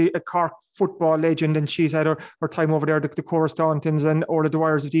obviously a Cork football legend, and she's had her time over there, the Cora Stauntons and Orla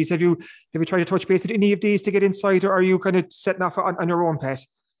Dwyers of these. Have you tried to touch base with any of these to get insight, or are you kind of setting off on your own path?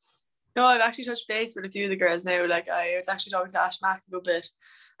 No, I've actually touched base with a few of the girls now. Like I was actually talking to Ash Mack a good bit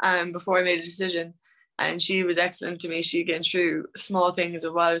before I made a decision. And she was excellent to me. She getting through small things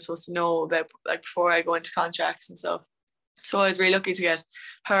of what I was supposed to know about, like before I go into contracts and stuff. So I was really lucky to get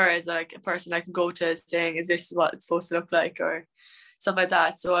her as like a person I can go to saying, is this what it's supposed to look like, or stuff like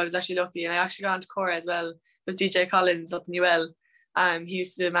that. So I was actually lucky. And I actually got onto Cora as well, because DJ Collins up in UL, he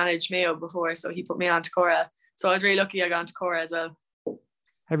used to manage Mayo before, so he put me onto Cora. So I was really lucky I got onto Cora as well.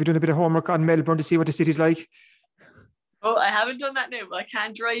 Have you done a bit of homework on Melbourne to see what the city's like? Oh, I haven't done that now, but I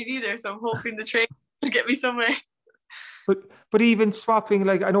can't drive either, so I'm hoping the train will get me somewhere. But even swapping,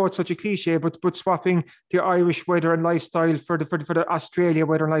 like, I know it's such a cliche, but swapping the Irish weather and lifestyle for the Australia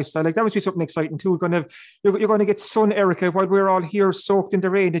weather and lifestyle, like that must be something exciting too. You're going to get sun, Erika, while we're all here soaked in the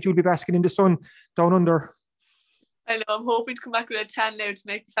rain, that you'll be basking in the sun down under. I know, I'm hoping to come back with a tan now to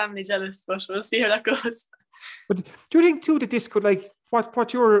make the family jealous, but we'll see how that goes. But do you think too that this could, like,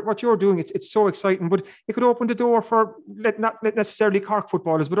 what you're doing, it's so exciting, but it could open the door for not necessarily Cork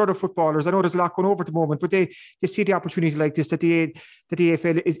footballers, but other footballers. I know there's a lot going over at the moment, but they see the opportunity like this, that the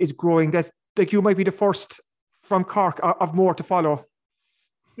AFL is growing, that like you might be the first from Cork of more to follow.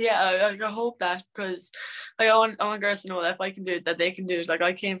 Yeah, I hope that, because I want girls to know that if I can do it, that they can do it. Like,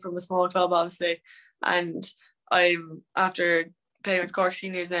 I came from a small club, obviously, and I'm after playing with Cork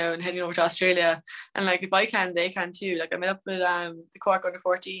seniors now and heading over to Australia, and like if I can, they can too. Like, I met up with the Cork under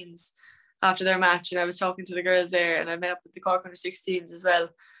 14s after their match, and I was talking to the girls there, and I met up with the Cork under 16s as well.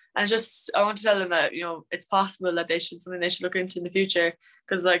 And just, I want to tell them that, you know, it's possible, that something they should look into in the future,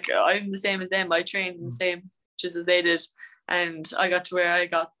 because like I'm the same as them. I trained in the same pitches as they did, and I got to where I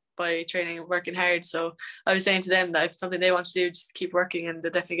got by training and working hard. So I was saying to them that if it's something they want to do, just keep working and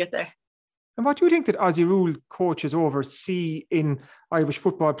they'll definitely get there. And what do you think that Aussie rule coaches over see in Irish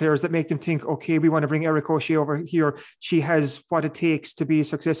football players that make them think, okay, we want to bring Erika O'Shea over here. She has what it takes to be a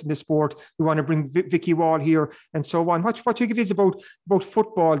success in this sport. We want to bring Vicky Wall here and so on. What do you think it is about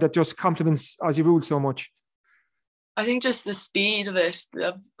football that just complements Aussie rule so much? I think just the speed of it,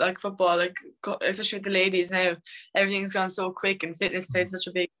 of like football, like especially with the ladies now, everything's gone so quick, and fitness plays such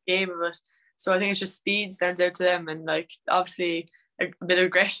a big game of it. So I think it's just speed stands out to them, and like obviously a bit of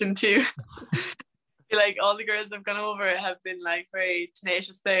aggression too. I feel like all the girls that have gone over have been like very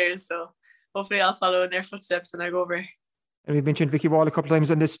tenacious players. So hopefully I'll follow in their footsteps when I go over. And we mentioned Vicky Wall a couple of times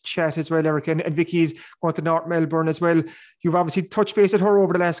on this chat as well, Erika, and Vicky's going to North Melbourne as well. You've obviously touched base with her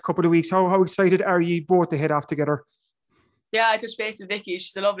over the last couple of weeks. How excited are you both to head off together? Yeah, I touched base with Vicky.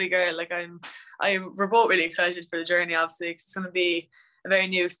 She's a lovely girl. Like we're both really excited for the journey, obviously, because it's going to be a very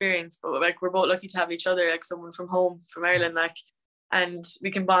new experience. But like, we're both lucky to have each other, like someone from home, from Ireland, like, and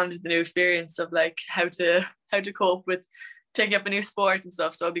we can bond with the new experience of like how to cope with taking up a new sport and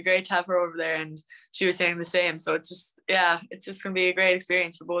stuff. So it'd be great to have her over there, and she was saying the same. So it's just going to be a great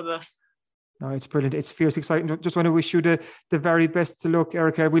experience for both of us. No, it's brilliant. It's fierce exciting. Just want to wish you the very best of luck,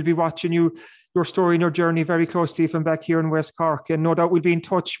 Erika. We'll be watching your story and your journey very closely from back here in West Cork. And no doubt we'll be in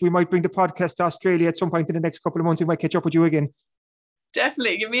touch. We might bring the podcast to Australia at some point in the next couple of months. We might catch up with you again.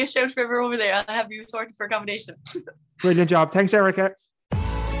 Definitely. Give me a shout if you're ever over there. I'll have you sorted for accommodation. Brilliant job. Thanks, Erika.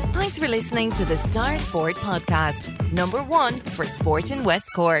 Thanks for listening to the Star Sport Podcast, #1 for sport in West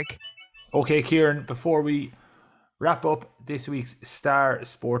Cork. Okay, Kieran, before we wrap up this week's Star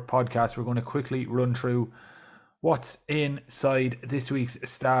Sport Podcast, we're going to quickly run through what's inside this week's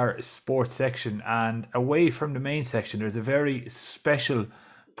Star Sports section. And away from the main section, there's a very special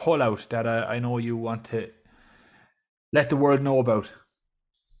pullout that I know you want to let the world know about.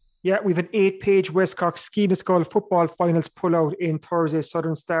 Yeah, we've an 8-page West Cork Skeena Skull football finals pullout in Thursday's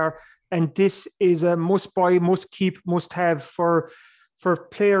Southern Star. And this is a must buy, must keep, must have for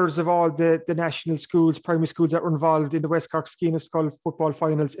players of all the national schools, primary schools that were involved in the West Cork Skeena Skull football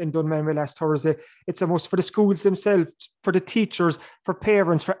finals in Dunmanway last Thursday. It's a must for the schools themselves, for the teachers, for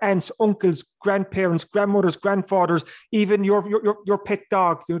parents, for aunts, uncles, grandparents, grandmothers, grandfathers, even your pet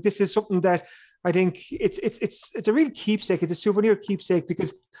dog. You know, this is something that I think it's a real keepsake. It's a souvenir keepsake,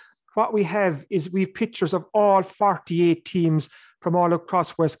 because what we have pictures of all 48 teams from all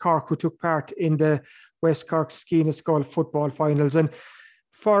across West Cork who took part in the West Cork Skeena Skull football finals. And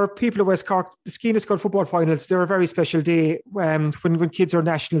for people of West Cork, the Skeena Skull football finals, they're a very special day when kids are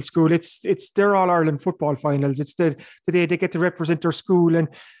national school. It's their All-Ireland football finals. It's the day they get to represent their school and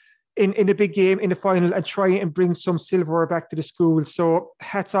in a big game in the final and try and bring some silverware back to the school. So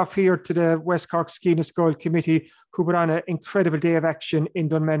hats off here to the West Cork Skeena Skull committee, who put on an incredible day of action in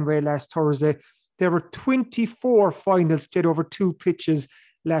Dunmanway last Thursday. There were 24 finals played over 2 pitches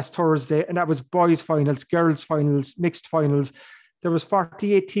last Thursday, and that was boys finals, girls finals, mixed finals. There was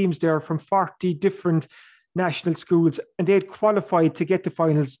 48 teams there from 40 different national schools, and they had qualified to get to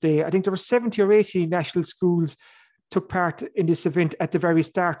finals day. I think there were 70 or 80 national schools took part in this event at the very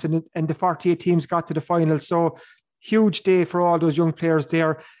start, and the 48 teams got to the final. So huge day for all those young players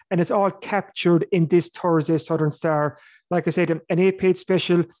there, and it's all captured in this Thursday Southern Star. Like I said, an 8-page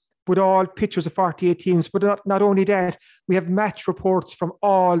special with all pictures of 48 teams. But not only that, we have match reports from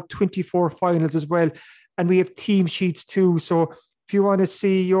all 24 finals as well, and we have team sheets too. So if you want to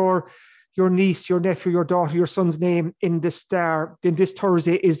see your niece, your nephew, your daughter, your son's name in the Star, then this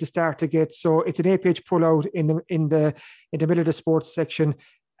Thursday is the Star to get. So it's an 8-page pullout in the middle of the sports section,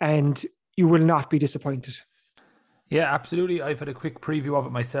 and you will not be disappointed. Yeah, absolutely. I've had a quick preview of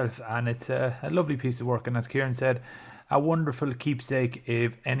it myself, and it's a lovely piece of work. And as Kieran said, a wonderful keepsake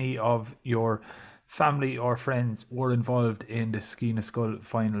if any of your family or friends were involved in the Skeena Skull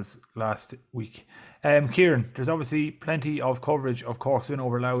finals last week. Kieran, there's obviously plenty of coverage of Cork's win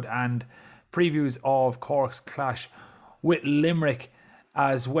over Louth and previews of Cork's clash with Limerick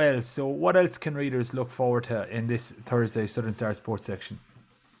as well. So what else can readers look forward to in this Thursday Southern Star Sports section?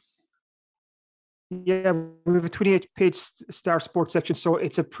 Yeah, we have a 28-page Star Sports section, so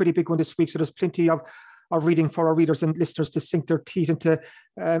it's a pretty big one this week. So there's plenty of reading for our readers and listeners to sink their teeth into.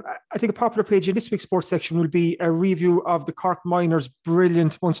 I think a popular page in this week's sports section will be a review of the Cork Miners'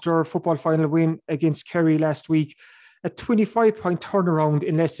 brilliant Munster football final win against Kerry last week. A 25-point turnaround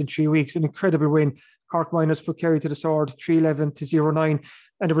in less than 3 weeks, an incredible win. Cork Miners put Kerry to the sword, 3-11 to 0-9.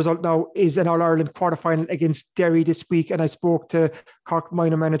 And the result now is an All-Ireland quarterfinal against Derry this week. And I spoke to Cork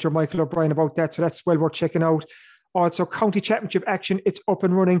Minor manager Michael O'Brien about that. So that's well worth checking out. Also, County Championship action, it's up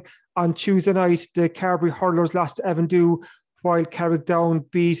and running. On Tuesday night, the Carbery Hurlers lost to Avondhu, while Carrickdown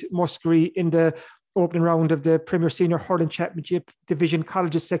beat Muskerry in the opening round of the Premier Senior Hurling Championship Division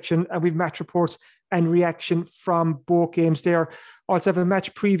Colleges section. And we've match reports and reaction from both games there. Also have a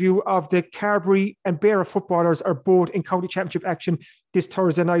match preview of the Carbery and Beara footballers are both in County Championship action this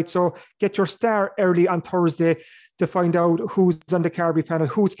Thursday night. So get your star early on Thursday to find out who's on the Carbery panel,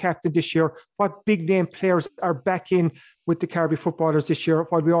 who's captain this year, what big name players are back in with the Carbery footballers this year,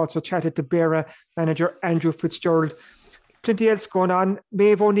 while we also chatted to Beara manager Andrew Fitzgerald. Plenty else going on.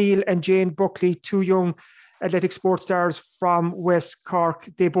 Maeve O'Neill and Jane Buckley, two young athletic sports stars from West Cork.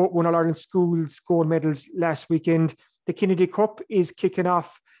 They both won All-Ireland Schools gold medals last weekend. The Kennedy Cup is kicking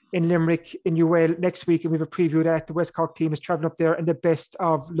off in Limerick in UL next week, and we have a preview of that. The West Cork team is travelling up there, and the best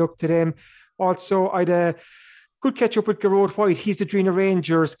of luck to them. Also, I had a good catch up with Gearóid White. He's the Drina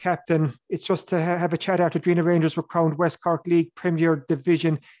Rangers captain. It's just to have a chat after Drina Rangers were crowned West Cork League Premier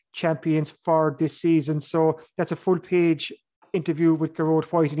Division champions for this season. So that's a full page interview with Gearóid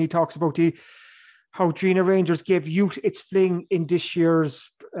White, and he talks about how Drina Rangers gave youth its fling in this year's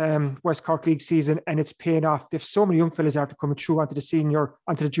West Cork League season, and it's paying off. There's so many young fellas after coming through onto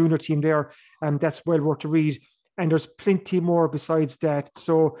the junior team there, and that's well worth to read. And there's plenty more besides that.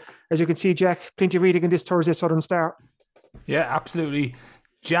 So as you can see, Jack, plenty of reading in this Thursday Southern Star. Yeah, absolutely.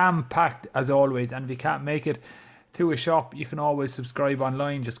 Jam-packed as always. And if you can't make it to a shop, you can always subscribe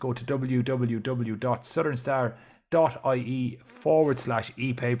online. Just go to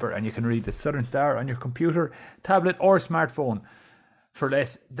www.southernstar.ie/e-paper and you can read the Southern Star on your computer, tablet or smartphone for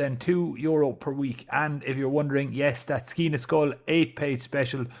less than €2 per week. And if you're wondering, yes, that Skeena Skull 8-page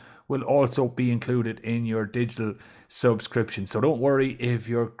special will also be included in your digital subscription. So don't worry if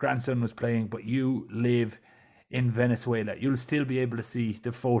your grandson was playing but you live in Venezuela. You'll still be able to see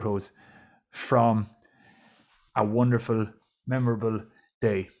the photos from a wonderful, memorable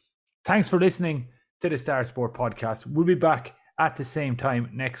day. Thanks for listening to the Star Sport Podcast. We'll be back at the same time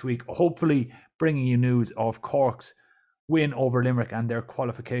next week, hopefully bringing you news of Cork's win over Limerick and their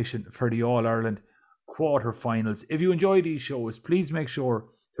qualification for the All-Ireland quarterfinals. If you enjoy these shows, please make sure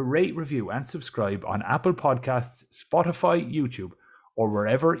to rate, review and subscribe on Apple Podcasts, Spotify, YouTube, or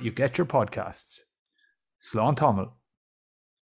wherever you get your podcasts. Slán Tamil.